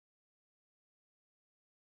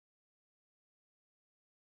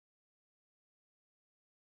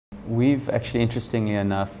we've actually, interestingly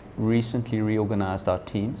enough, recently reorganized our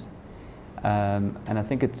teams. And I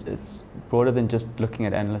think it's broader than just looking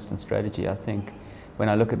at analyst and strategy. I think when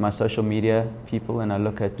I look at my social media people and I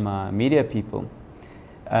look at my media people,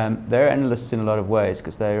 they're analysts in a lot of ways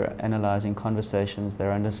because they're analyzing conversations.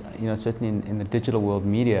 They're certainly in the digital world,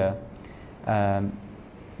 media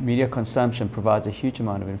consumption provides a huge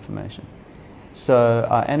amount of information. So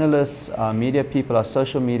our analysts, our media people, our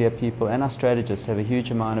social media people, and our strategists have a huge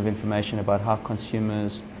amount of information about how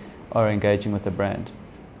consumers are engaging with the brand.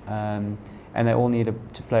 And they all need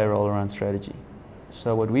to play a role around strategy.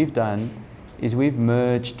 So what we've done is we've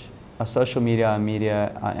merged our social media, our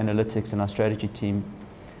media, our analytics, and our strategy team.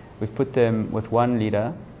 We've put them with one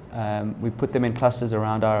leader. We put them in clusters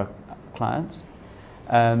around our clients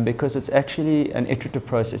because it's actually an iterative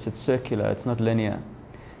process. It's circular. It's not linear.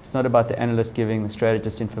 It's not about the analyst giving the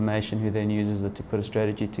strategist information who then uses it to put a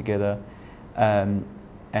strategy together and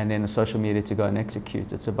then the social media to go and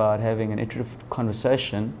execute. It's about having an iterative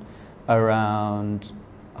conversation around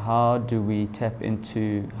how do we tap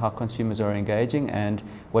into how consumers are engaging and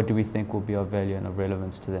what do we think will be of value and of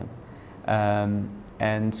relevance to them.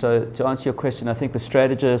 And so to answer your question, I think the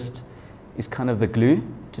strategist is kind of the glue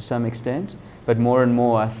to some extent, but more and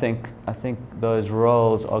more I think those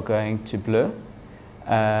roles are going to blur.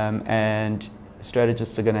 And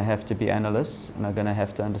strategists are going to have to be analysts and are going to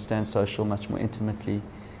have to understand social much more intimately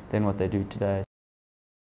than what they do today.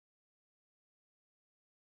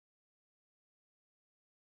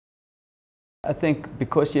 I think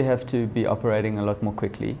because you have to be operating a lot more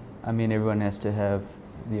quickly, I mean everyone has to have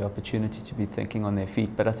the opportunity to be thinking on their feet,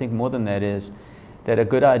 but I think more than that is that a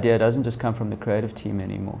good idea doesn't just come from the creative team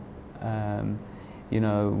anymore.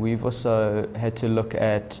 We've also had to look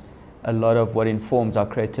at a lot of what informs our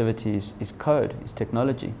creativity is code, is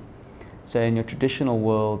technology. So in your traditional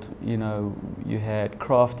world, you had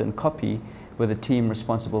craft and copy with a team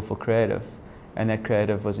responsible for creative, and that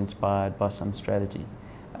creative was inspired by some strategy.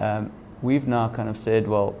 We've now kind of said,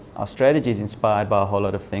 well, our strategy is inspired by a whole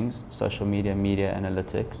lot of things, social media, media,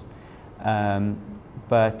 analytics,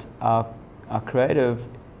 but our creative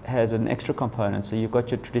has an extra component. So you've got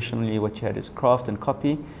your traditionally what you had is craft and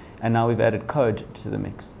copy, and now we've added code to the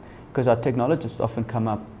mix. Because our technologists often come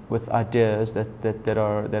up with ideas that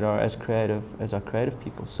are as creative as our creative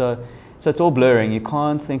people. So it's all blurring. You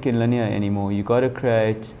can't think in linear anymore. You've got to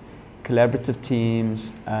create collaborative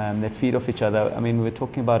teams that feed off each other. I mean, we were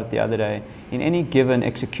talking about it the other day. In any given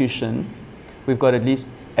execution, we've got at least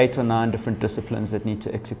 8 or 9 different disciplines that need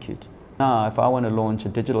to execute. Now, if I want to launch a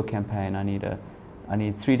digital campaign, I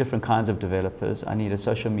need 3 different kinds of developers. I need a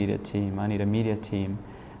social media team. I need a media team.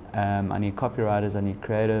 I need copywriters, I need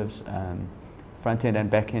creatives, front-end and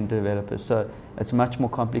back-end developers. So it's much more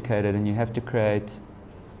complicated and you have to create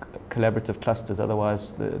collaborative clusters,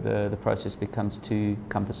 otherwise the process becomes too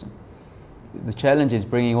cumbersome. The challenge is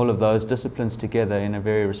bringing all of those disciplines together in a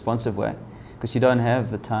very responsive way because you don't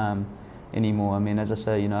have the time anymore. I mean, as I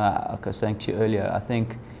say, like I was saying to you earlier, I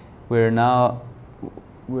think we're in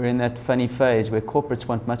that funny phase where corporates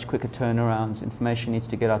want much quicker turnarounds, information needs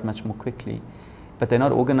to get out much more quickly. But they're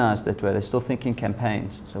not organized that way. They're still thinking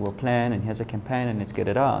campaigns. So we'll plan, and here's a campaign, and let's get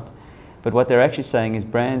it out. But what they're actually saying is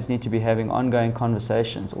brands need to be having ongoing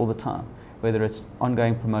conversations all the time, whether it's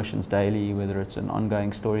ongoing promotions daily, whether it's an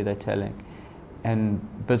ongoing story they're telling. And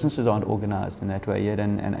businesses aren't organized in that way yet,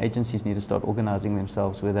 and agencies need to start organizing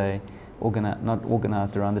themselves where they not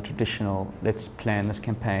organized around the traditional, let's plan this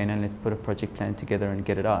campaign and let's put a project plan together and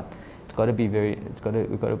get it out. We've got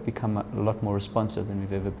to become a lot more responsive than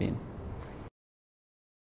we've ever been.